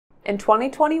In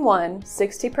 2021,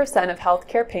 60% of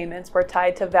healthcare payments were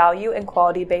tied to value and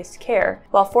quality-based care,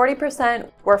 while 40%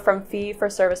 were from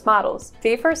fee-for-service models.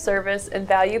 Fee-for-service and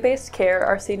value-based care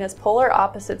are seen as polar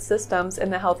opposite systems in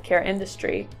the healthcare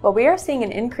industry. While we are seeing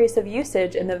an increase of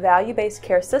usage in the value-based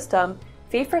care system,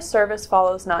 fee-for-service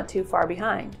follows not too far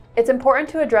behind. It's important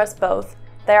to address both.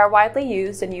 They are widely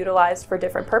used and utilized for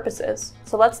different purposes.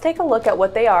 So let's take a look at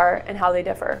what they are and how they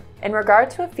differ. In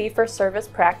regard to a fee-for-service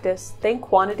practice, think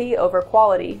quantity over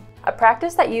quality. A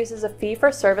practice that uses a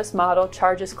fee-for-service model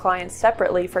charges clients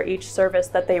separately for each service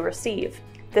that they receive.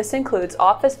 This includes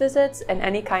office visits and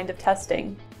any kind of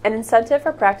testing. An incentive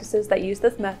for practices that use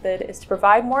this method is to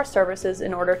provide more services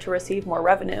in order to receive more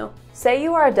revenue. Say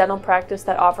you are a dental practice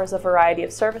that offers a variety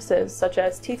of services, such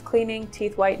as teeth cleaning,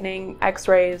 teeth whitening,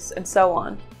 x-rays, and so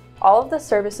on. All of the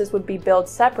services would be billed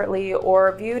separately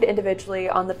or viewed individually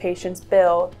on the patient's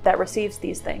bill that receives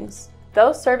these things.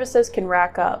 Those services can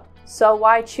rack up, so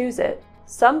why choose it?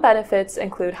 Some benefits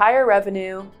include higher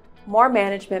revenue, more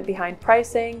management behind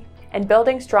pricing, and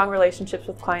building strong relationships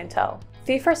with clientele.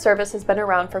 Fee-for-service has been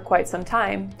around for quite some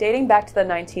time, dating back to the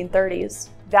 1930s.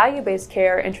 Value-based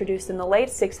care, introduced in the late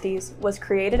 60s, was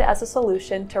created as a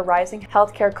solution to rising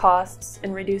healthcare costs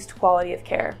and reduced quality of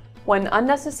care. When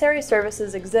unnecessary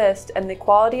services exist and the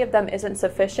quality of them isn't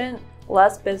sufficient,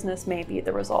 less business may be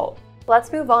the result.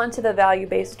 Let's move on to the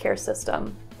value-based care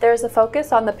system. There is a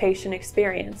focus on the patient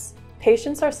experience.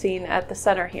 Patients are seen at the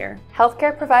center here.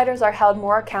 Healthcare providers are held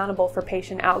more accountable for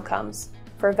patient outcomes.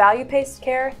 For value-based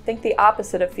care, think the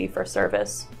opposite of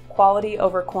fee-for-service, quality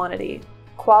over quantity.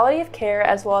 Quality of care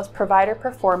as well as provider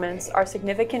performance are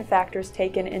significant factors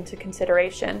taken into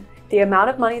consideration. The amount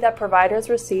of money that providers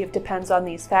receive depends on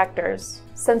these factors.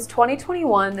 Since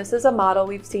 2021, this is a model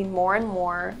we've seen more and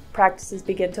more practices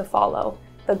begin to follow.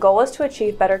 The goal is to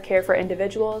achieve better care for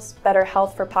individuals, better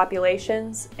health for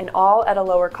populations, and all at a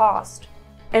lower cost.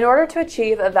 In order to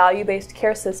achieve a value-based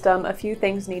care system, a few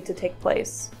things need to take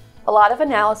place. A lot of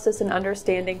analysis and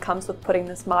understanding comes with putting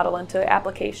this model into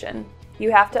application. You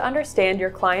have to understand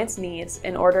your client's needs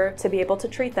in order to be able to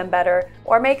treat them better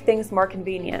or make things more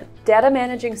convenient. Data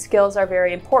managing skills are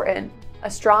very important. A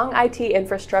strong IT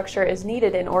infrastructure is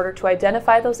needed in order to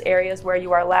identify those areas where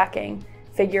you are lacking,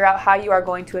 figure out how you are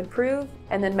going to improve,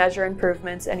 and then measure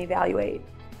improvements and evaluate.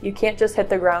 You can't just hit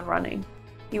the ground running.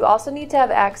 You also need to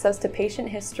have access to patient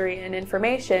history and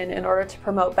information in order to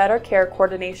promote better care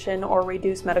coordination or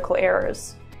reduce medical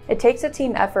errors. It takes a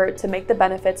team effort to make the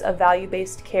benefits of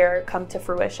value-based care come to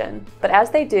fruition, but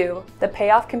as they do, the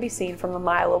payoff can be seen from a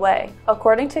mile away.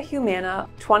 According to Humana,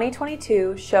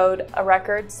 2022 showed a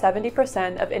record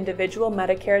 70% of individual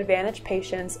Medicare Advantage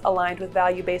patients aligned with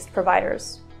value-based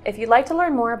providers. If you'd like to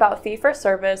learn more about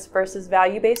fee-for-service versus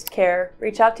value-based care,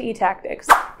 reach out to eTactics.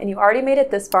 And you already made it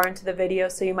this far into the video,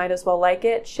 so you might as well like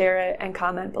it, share it, and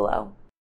comment below.